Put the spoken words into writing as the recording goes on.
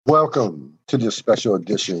Welcome to this special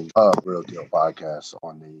edition of Real Deal Podcast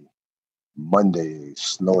on the Monday,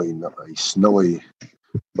 snowy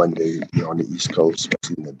Monday here on the East Coast,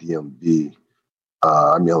 especially in the DMV.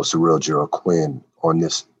 I'm your host, Cyril Gerald-Quinn, on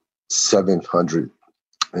this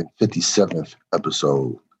 757th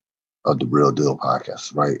episode of the Real Deal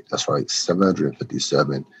Podcast. Right, that's right,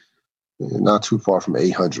 757. Not too far from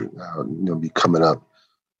 800. Be coming up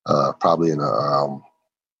probably in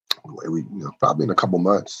probably in a couple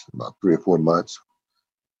months, about 3 or 4 months.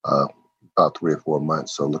 About 3 or 4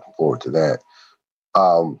 months. So looking forward to that.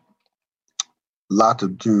 Lot to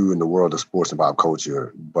do in the world of sports and pop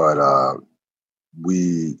culture, but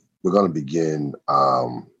we're going to begin.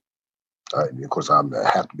 Of course, I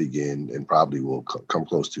have to begin, and probably will come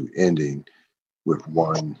close to ending with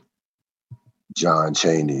one John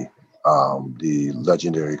Chaney, the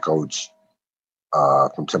legendary coach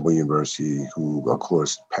from Temple University, who of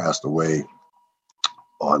course passed away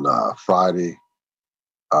on Friday.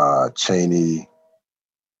 Chaney,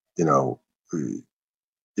 you know,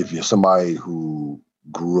 if you're somebody who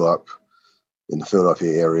grew up in the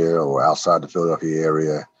Philadelphia area or outside the Philadelphia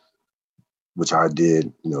area, which I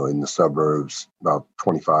did, in the suburbs about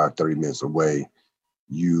 25, 30 minutes away,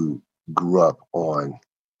 you grew up on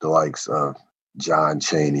the likes of John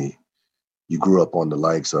Chaney. You grew up on the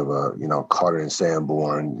likes of, Carter and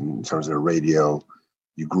Sanborn in terms of the radio.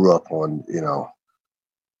 You grew up on,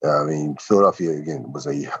 Philadelphia, again, was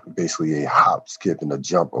basically a hop, skip, and a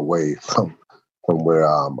jump away from where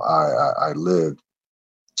I lived,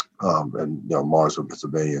 in Morrisville,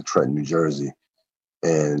 Pennsylvania, Trenton, New Jersey.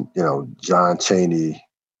 And, John Chaney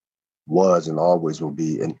was and always will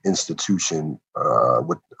be an institution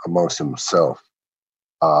amongst himself.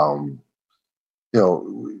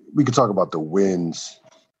 We could talk about the wins.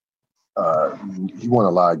 He won a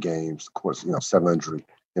lot of games, of course,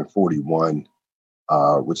 741,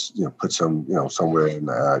 which, puts him, somewhere in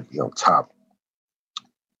the, top,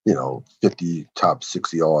 50, top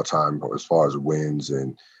 60 all time as far as wins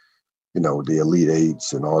and, the Elite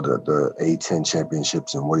Eights and all the A10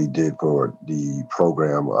 championships and what he did for the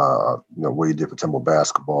program, what he did for Temple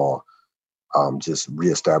basketball, just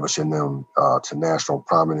reestablishing them to national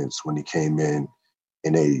prominence when he came in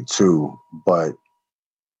 82, but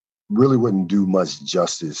really wouldn't do much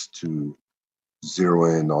justice to zero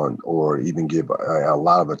in on or even give a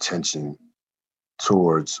lot of attention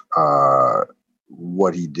towards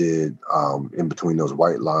what he did in between those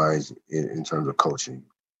white lines in terms of coaching.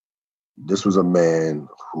 This was a man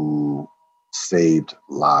who saved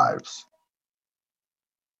lives,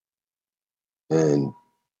 and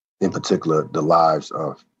in particular, the lives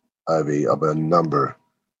of a number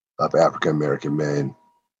of African American men,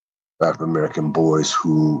 African American boys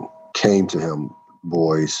who came to him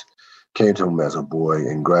as a boy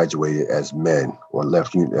and graduated as men, or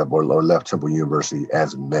left Temple University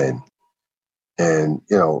as men. And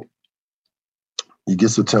he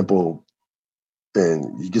gets to Temple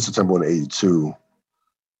in '82,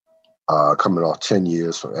 coming off 10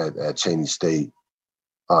 years at Chaney State,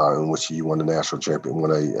 in which he won a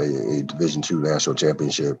Division II national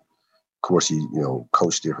championship. Of course, he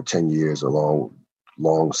coached there for 10 years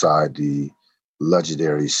alongside the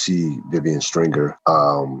legendary C. Vivian Stringer.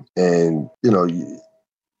 And you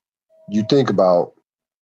think about,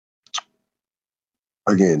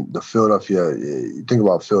 again, you think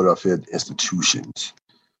about Philadelphia institutions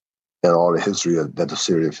and all the history that the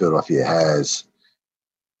city of Philadelphia has,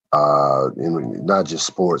 in not just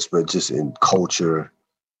sports, but just in culture,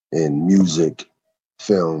 in music,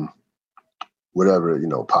 film, whatever,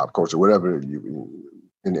 pop culture, whatever, in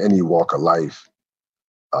any walk of life,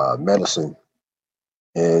 medicine.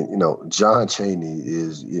 And, John Chaney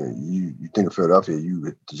is, you think of Philadelphia,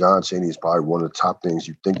 John Chaney is probably one of the top things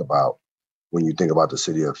you think about when you think about the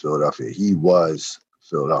city of Philadelphia. He was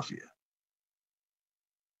Philadelphia.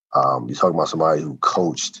 You're talking about somebody who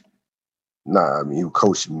coached, who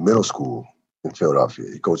coached middle school in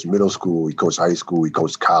Philadelphia. He coached middle school, he coached high school, he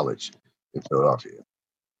coached college in Philadelphia.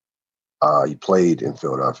 He played in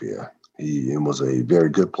Philadelphia. He was a very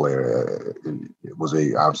good player.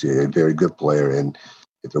 Obviously a very good player. And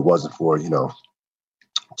if it wasn't for,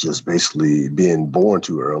 just basically being born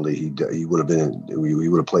too early, he would have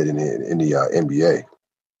played in the NBA.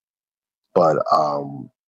 But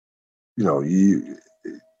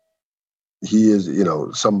he is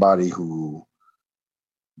somebody who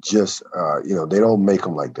just they don't make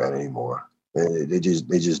them like that anymore. They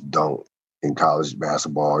just don't in college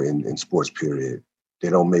basketball, in sports period. They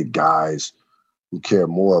don't make guys who care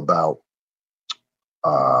more about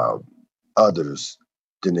others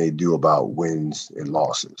than they do about wins and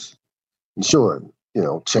losses. And sure,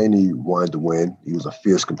 Chaney wanted to win. He was a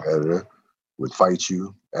fierce competitor, would fight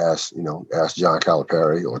you, ask John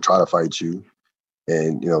Calipari, or try to fight you,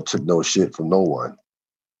 and took no shit from no one.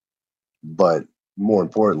 But more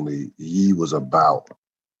importantly, he was about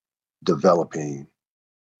developing,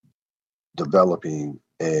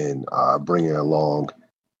 and bringing along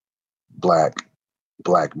black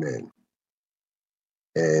men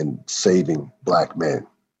and saving black men.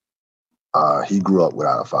 He grew up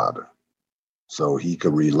without a father, so he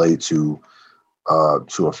could relate to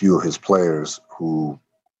a few of his players who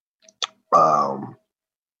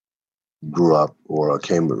grew up or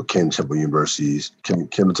came to Temple University,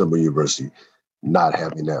 not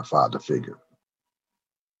having that father figure.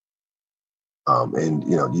 And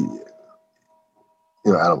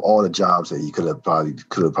out of all the jobs that he could have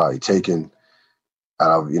probably taken,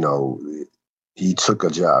 he took a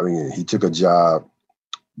job. He took a job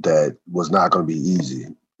that was not going to be easy.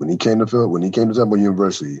 When he came to Temple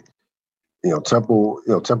University, Temple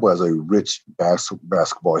has a rich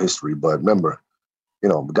basketball history, but remember,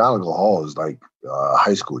 McGonigal Hall is like a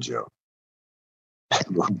high school gym.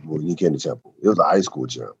 When he came to Temple, it was a high school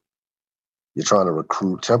gym. You're trying to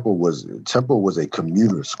recruit. Temple was a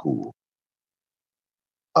commuter school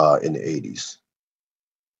in the 80s,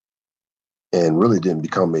 and really didn't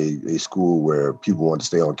become a school where people wanted to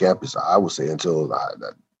stay on campus. I would say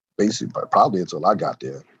probably until I got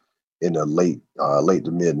there in the late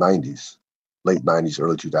to mid 90s, late 90s,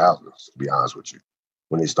 early 2000s. To be honest with you,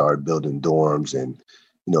 when they started building dorms, and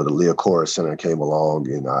the Leocora Center came along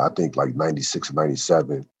in I think like 96 or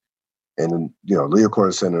 97. And then,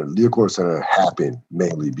 Leocora Center happened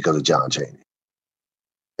mainly because of John Chaney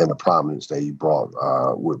and the prominence that he brought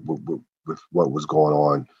with what was going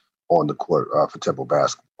on the court for Temple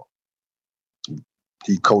basketball.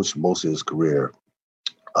 He coached most of his career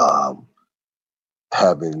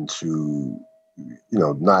having to,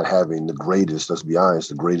 not having the greatest, let's be honest,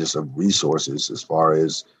 the greatest of resources as far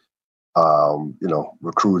as,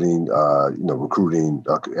 recruiting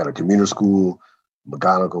at a commuter school,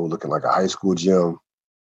 McGonigal looking like a high school gym.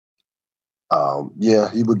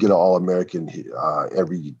 He would get an All-American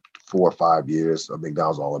every 4 or 5 years. I think that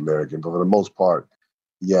was All-American, but for the most part,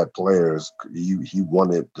 he had players. He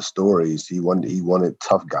wanted the stories. He wanted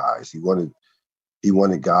tough guys. He wanted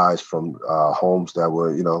guys from homes that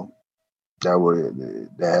were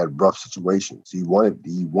that had rough situations. He wanted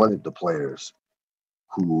the players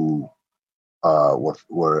who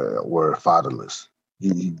were fatherless.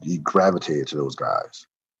 He gravitated to those guys.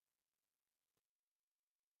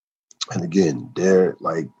 And again, they're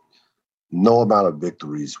like, no amount of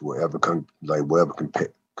victories will ever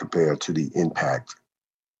compare to the impact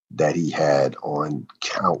that he had on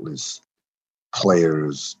countless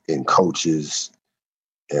players and coaches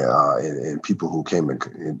and people who came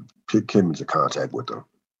into contact with them.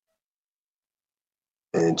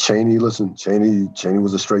 And Chaney was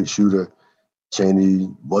a straight shooter. Chaney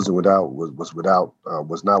was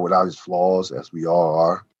not without his flaws, as we all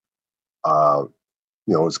are.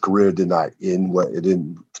 His career did not end well. It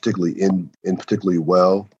didn't particularly end particularly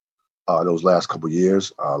well those last couple of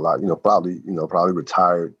years. Probably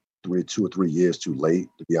retired 2 or 3 years too late,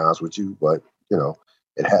 to be honest with you. But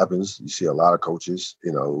it happens. You see a lot of coaches,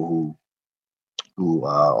 who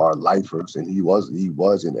are lifers, and he was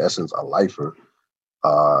in essence a lifer.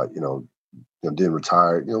 Then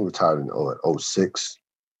retired. Retired in 2006.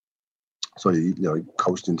 So he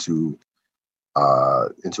coached into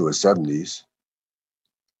his 70s.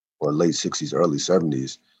 Or late 60s, early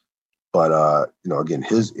 70s. But, again,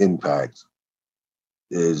 his impact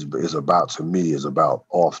is about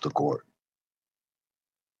off the court.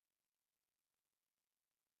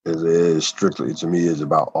 It is strictly, to me, is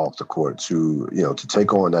about off the court. To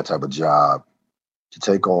take on that type of job, to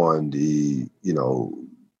take on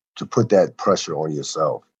to put that pressure on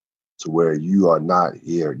yourself to where you are not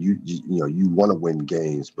here. You want to win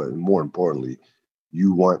games, but more importantly,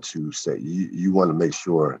 you want to make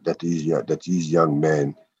sure that these young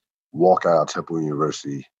men walk out of Temple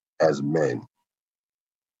University as men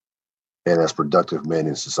and as productive men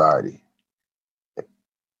in society,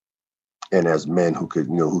 and as men who could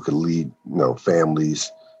lead families,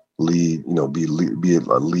 lead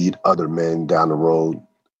other men down the road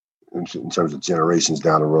in terms of generations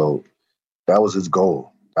down the road. That was his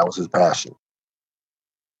goal. That was his passion.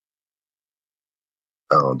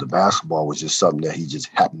 The basketball was just something that he just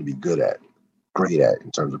happened to be great at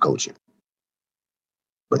in terms of coaching.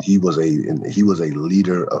 But he was a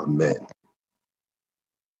leader of men.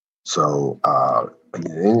 So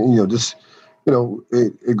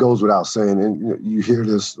it goes without saying, and you hear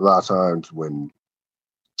this a lot of times when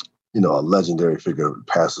a legendary figure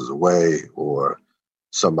passes away, or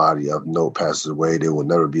somebody of note passes away, there will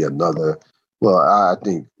never be another. Well, I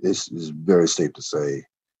think it's very safe to say,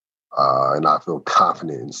 and I feel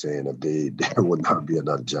confident in saying that there will never be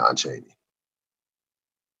another John Chaney.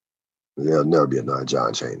 There'll never be another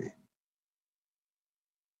John Chaney.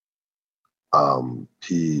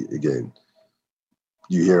 He, again,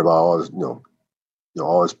 you hear about all his,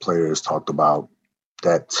 all his players talked about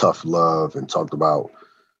that tough love and talked about,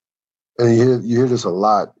 and you hear this a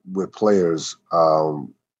lot with players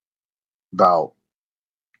about,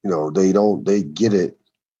 they get it.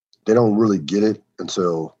 They don't really get it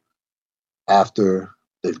until after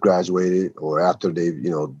they've graduated or after they've,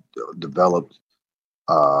 developed,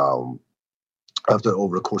 after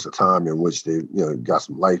over the course of time in which they, got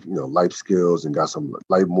some life skills and got some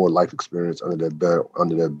more life experience under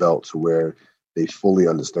their belt to where they fully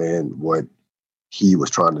understand what he was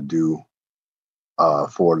trying to do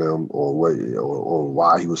for them, or what, or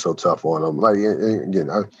why he was so tough on them. Like, again,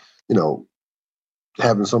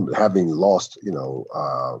 having lost,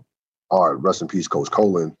 our rest in peace, Coach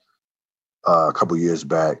Colin, a couple years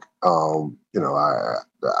back. I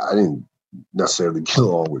didn't necessarily get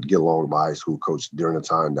along with my high school coach during the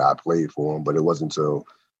time that I played for him, but it wasn't until,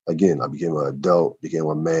 again, I became an adult, became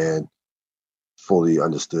a man, fully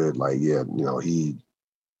understood, like, yeah,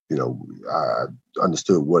 I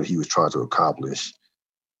understood what he was trying to accomplish,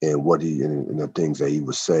 and what and the things that he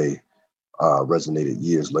would say resonated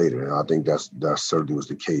years later. And I think that certainly was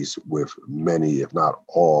the case with many, if not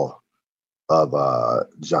all, of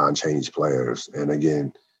John Chaney's players. And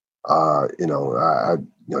again,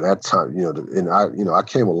 that time, I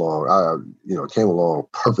came along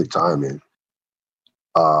perfect timing,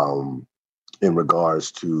 in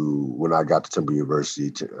regards to when I got to Temple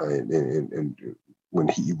University, and when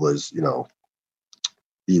he was,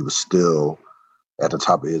 he was still at the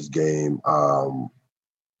top of his game. Some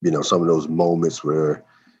of those moments where,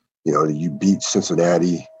 you beat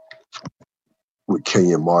Cincinnati with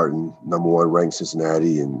Kenyon Martin, number 1 ranked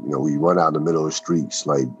Cincinnati, and we run out in the middle of the streets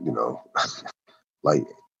like, like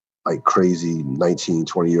crazy 19,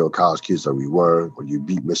 20-year-old college kids that we were, or you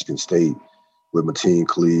beat Michigan State with Mateen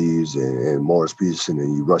Cleaves and Morris Peterson,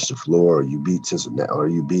 and you rush the floor, or you beat Cincinnati, or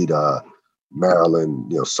you beat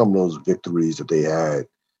Maryland. Some of those victories that they had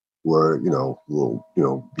were, will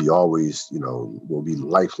be always, will be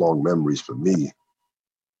lifelong memories for me,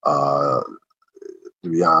 to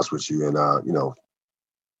be honest with you. And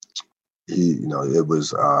he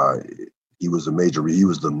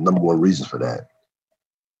was the number 1 reason for that.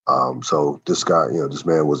 So this guy, this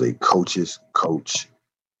man was a coach's coach.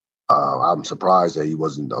 I'm surprised that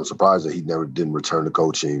he never didn't return to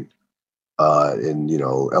coaching in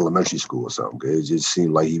elementary school or something. It just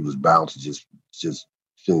seemed like he was bound to just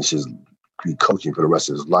finish be coaching for the rest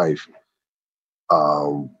of his life.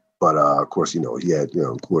 But of course, he had,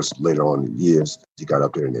 of course, later on in years, he got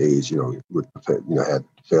up there in age, had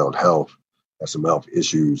failed health, had some health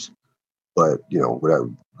issues. But, without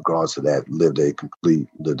regards to that, lived a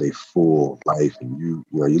full life. And you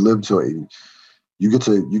live till you get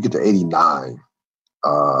to 89,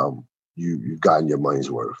 you've gotten your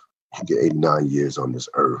money's worth. You get 89 years on this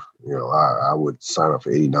earth. I would sign up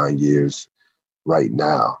for 89 years right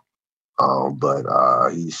now. But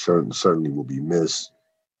he certainly will be missed.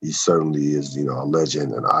 He certainly is, a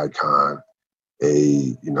legend, an icon,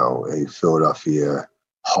 a Philadelphia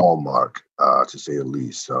hallmark, to say the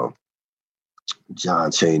least. So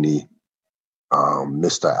John Chaney,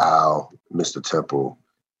 Mr. Al, Mr. Temple,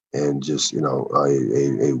 and just,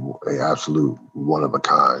 a absolute one of a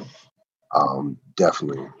kind.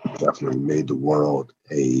 Definitely made the world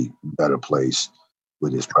a better place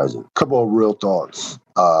with his presence. A couple of real thoughts.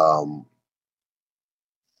 Of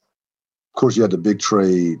course, you had the big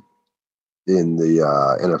trade in the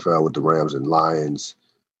NFL with the Rams and Lions.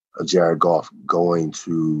 Jared Goff going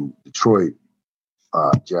to Detroit.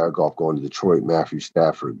 Matthew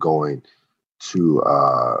Stafford going to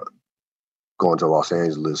Los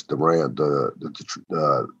Angeles.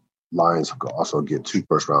 The Lions also get 2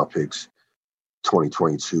 first-round picks,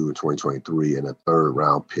 2022 and 2023, and a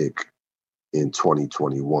 3rd-round pick in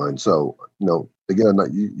 2021. So, they get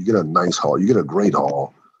you get a nice haul. You get a great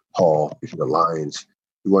haul if you're the Lions.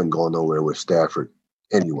 You wasn't going nowhere with Stafford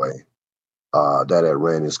anyway. That had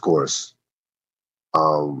ran its course.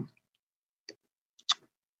 But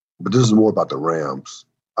this is more about the Rams.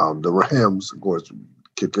 The Rams, of course,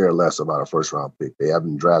 could care less about a first-round pick. They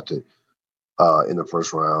haven't drafted in the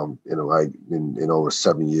first round in over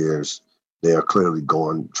 7 years. They are clearly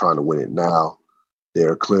trying to win it now.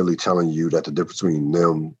 They're clearly telling you that the difference between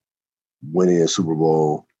them winning a Super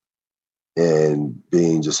Bowl and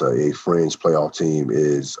being just a fringe playoff team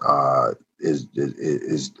is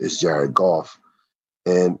is Jared Goff.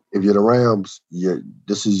 And if you're the Rams,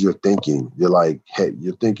 this is your thinking. You're like, hey,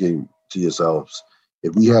 you're thinking to yourselves,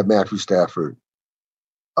 if we had Matthew Stafford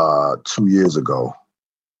 2 years ago,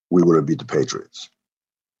 we would have beat the Patriots.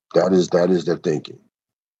 That is their thinking.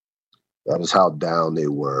 That is how down they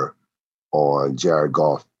were on Jared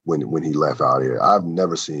Goff when he left out here. I've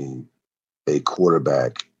never seen a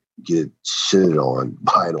quarterback get shitted on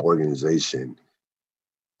by an organization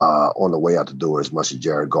on the way out the door as much as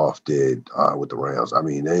Jared Goff did with the Rams. I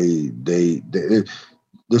mean,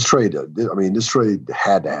 this trade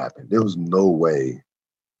had to happen. There was no way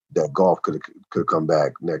that Goff could come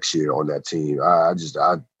back next year on that team. I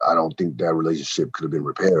don't think that relationship could have been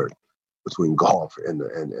repaired between Goff and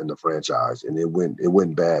the franchise, and it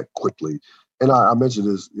went bad quickly. And I mentioned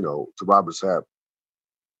this, to Robert Sapp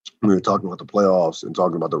when we were talking about the playoffs and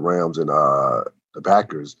talking about the Rams and the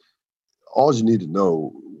Packers. All you need to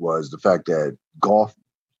know was the fact that Goff,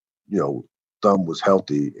 thumb was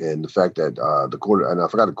healthy, and the fact that and I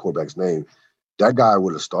forgot the quarterback's name, that guy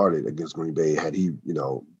would have started against Green Bay had he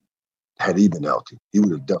been healthy. He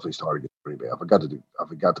would have definitely started against Green Bay. I forgot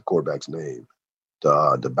the quarterback's name,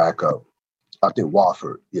 the backup. I think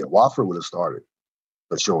Wofford. Yeah, Wofford would have started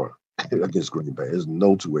for sure against Green Bay. There's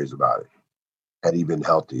no two ways about it. Had he been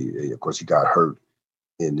healthy, of course he got hurt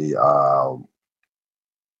in the.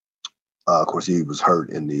 Of course, he was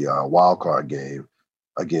hurt in the wild card game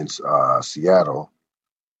against Seattle,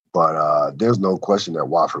 but there's no question that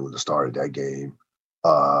Wofford would have started that game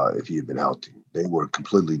if he had been healthy. They were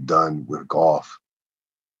completely done with Goff.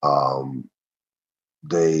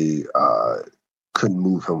 They couldn't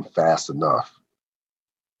move him fast enough.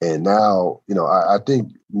 And now, I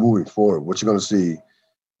think moving forward, what you're going to see,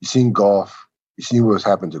 you've seen Goff, you've seen what's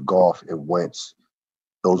happened to Goff and Wentz.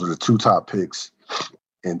 Those are the two top picks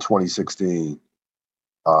in 2016,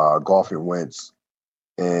 Goff and Wentz.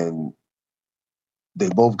 And they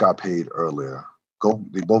both got paid earlier.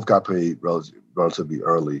 They both got paid relatively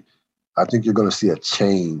early. I think you're going to see a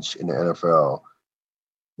change in the NFL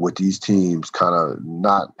with these teams kind of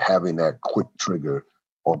not having that quick trigger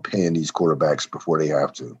on paying these quarterbacks before they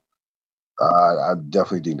have to. I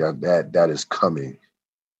definitely think that is coming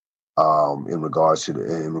in regards to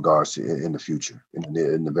in the future,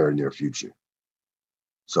 in the very near future.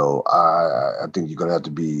 So I think you're going to have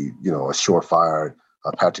to be, a surefire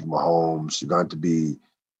Patrick Mahomes. You're going to have to be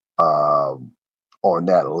on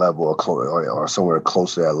that level or somewhere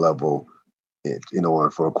close to that level in order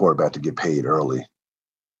for a quarterback to get paid early.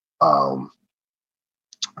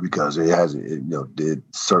 Because it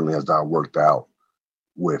certainly has not worked out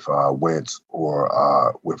with Wentz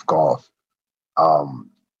or with Goff.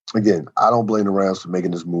 Again, I don't blame the Rams for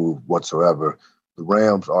making this move whatsoever. The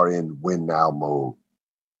Rams are in win now mode.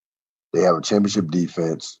 They have a championship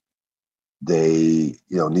defense. They,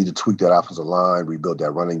 need to tweak that offensive line, rebuild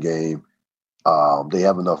that running game. They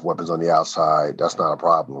have enough weapons on the outside. That's not a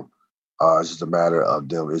problem. It's just a matter of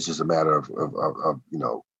them. It's just a matter of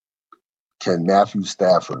can Matthew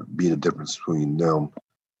Stafford be the difference between them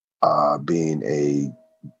being a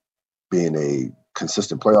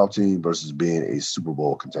consistent playoff team versus being a Super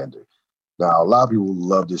Bowl contender? Now, a lot of people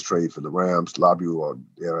love this trade for the Rams. A lot of people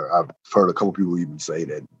I've heard a couple people even say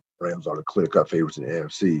that Rams are the clear-cut favorites in the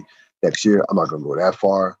AFC next year. I'm not going to go that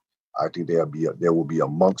far. I think there will be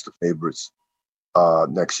amongst the favorites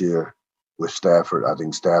next year with Stafford. I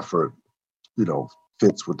think Stafford,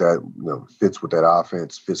 fits with that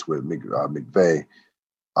offense, fits with McVay,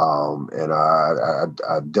 and I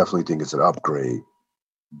definitely think it's an upgrade.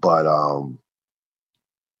 But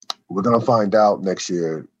we're gonna find out next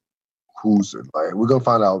year we're gonna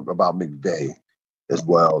find out about McVay as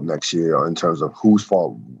well next year in terms of whose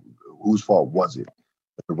fault was it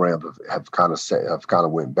that the Rams have kind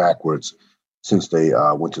of went backwards since they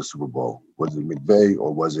went to the Super Bowl. Was it McVay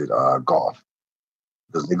or was it Goff?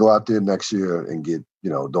 Because they go out there next year and get,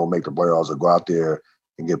 don't make the playoffs or go out there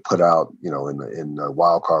and get put out, in the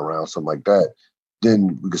wild card round, something like that,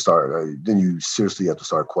 then we can start. Then you seriously have to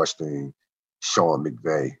start questioning Sean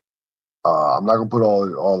McVay. I'm not going to put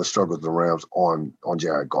all the struggles of the Rams on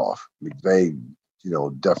Jared Goff. McVay,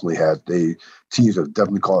 definitely teams have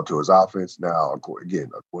definitely called to his offense. Now,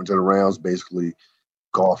 again, according to the Rams, basically,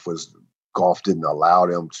 Goff didn't allow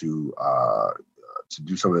them to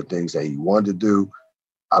do some of the things that he wanted to do.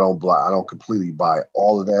 I don't completely buy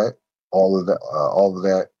all of that.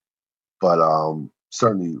 But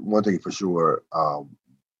certainly one thing for sure,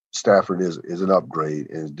 Stafford is an upgrade,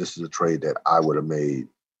 and this is a trade that I would have made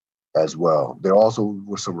as well. There also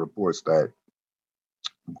were some reports that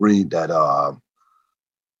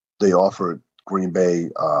they offered Green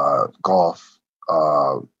Bay Goff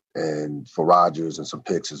and for Rodgers and some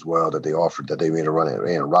picks as well that they offered that they made a run at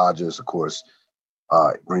Aaron Rodgers. Of course,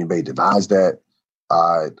 Green Bay denies that.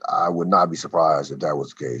 I would not be surprised if that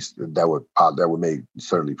was the case. That would make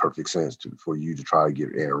certainly perfect sense for you to try to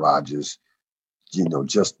get Aaron Rodgers.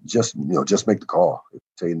 Just make the call. If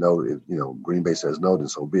you say no, if Green Bay says no, then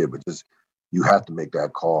so be it. But you have to make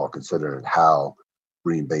that call considering how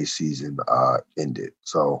Green Bay season ended.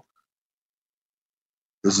 So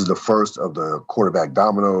this is the first of the quarterback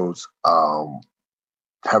dominoes.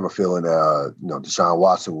 Have a feeling Deshaun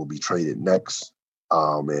Watson will be traded next,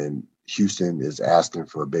 and Houston is asking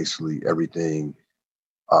for basically everything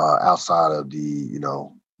outside of the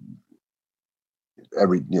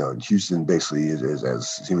Houston basically is as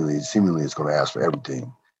seemingly is going to ask for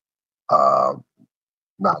everything,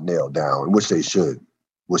 not nailed down, which they should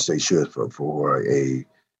for a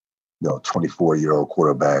 24-year-old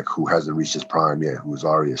quarterback who hasn't reached his prime yet, who has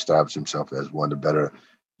already established himself as one of the better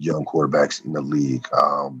young quarterbacks in the league.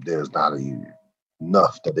 There's not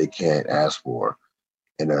enough that they can't ask for,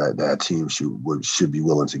 and that team should be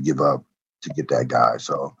willing to give up to get that guy.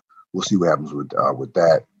 So we'll see what happens with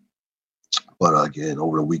that. But again,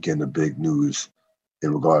 over the weekend, the big news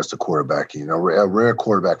in regards to quarterbacking, a rare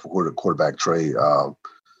quarterback for quarterback trade.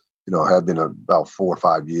 Have been about 4 or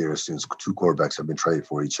 5 years since two quarterbacks have been traded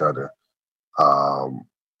for each other.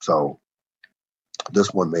 So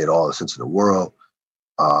this one made all the sense in the world.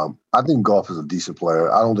 I think Goff is a decent player.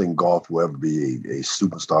 I don't think Goff will ever be a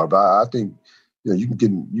superstar, but I think you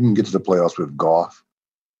can get to the playoffs with Goff.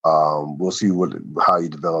 We'll see how he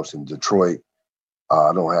develops in Detroit.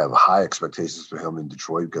 I don't have high expectations for him in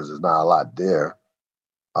Detroit because there's not a lot there.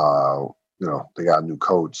 They got a new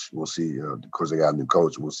coach. We'll see. Of course, they got a new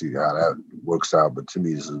coach. We'll see how that works out. But to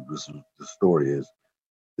me, the story is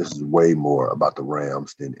this is way more about the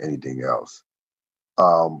Rams than anything else.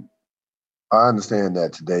 I understand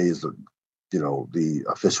that today is the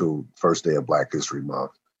official first day of Black History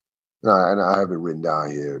Month, and I have it written down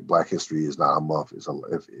here. Black History is not a month. It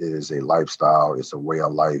is a lifestyle. It's a way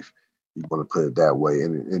of life. You want to put it that way.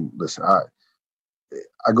 And listen, I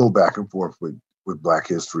go back and forth with Black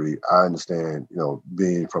history. I understand,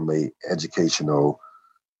 being in education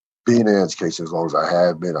as long as I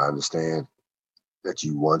have been, I understand that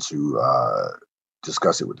you want to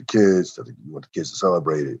discuss it with the kids, that you want the kids to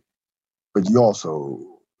celebrate it. But we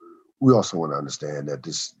also want to understand that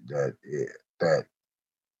that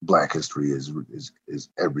Black history is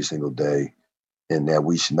every single day, and that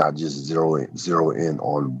we should not just zero in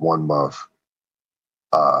on 1 month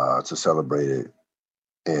to celebrate it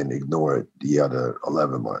and ignore it the other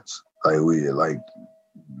 11 months. It's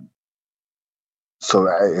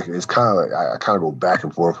kind of like I kind of go back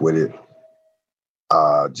and forth with it.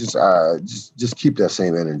 Just keep that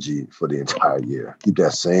same energy for the entire year. Keep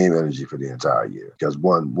that same energy for the entire year, because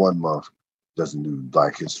one month doesn't do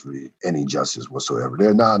Black history any justice whatsoever.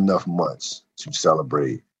 There are not enough months to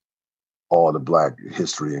celebrate all the Black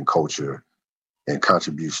history and culture and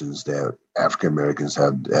contributions that African Americans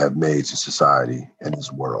have made to society and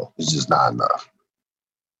this world. It's just not enough.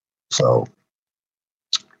 So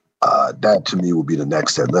that to me would be the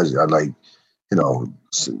next step.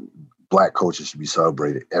 Black culture should be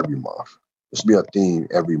celebrated every month. There should be a theme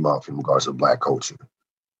every month in regards to Black culture.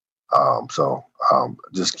 So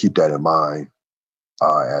just keep that in mind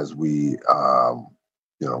as we go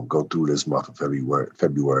through this month of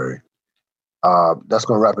February. That's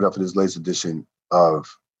going to wrap it up for this latest edition of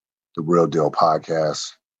the Real Deal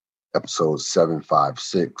Podcast, episode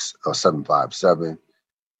 756 or 757.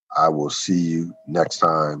 I will see you next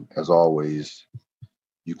time. As always,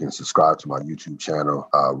 you can subscribe to my YouTube channel,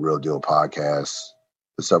 Real Deal Podcast.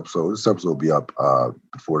 This episode will be up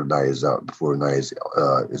before the night is up. Before the night is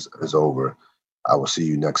over. I will see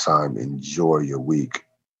you next time. Enjoy your week.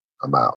 I'm out.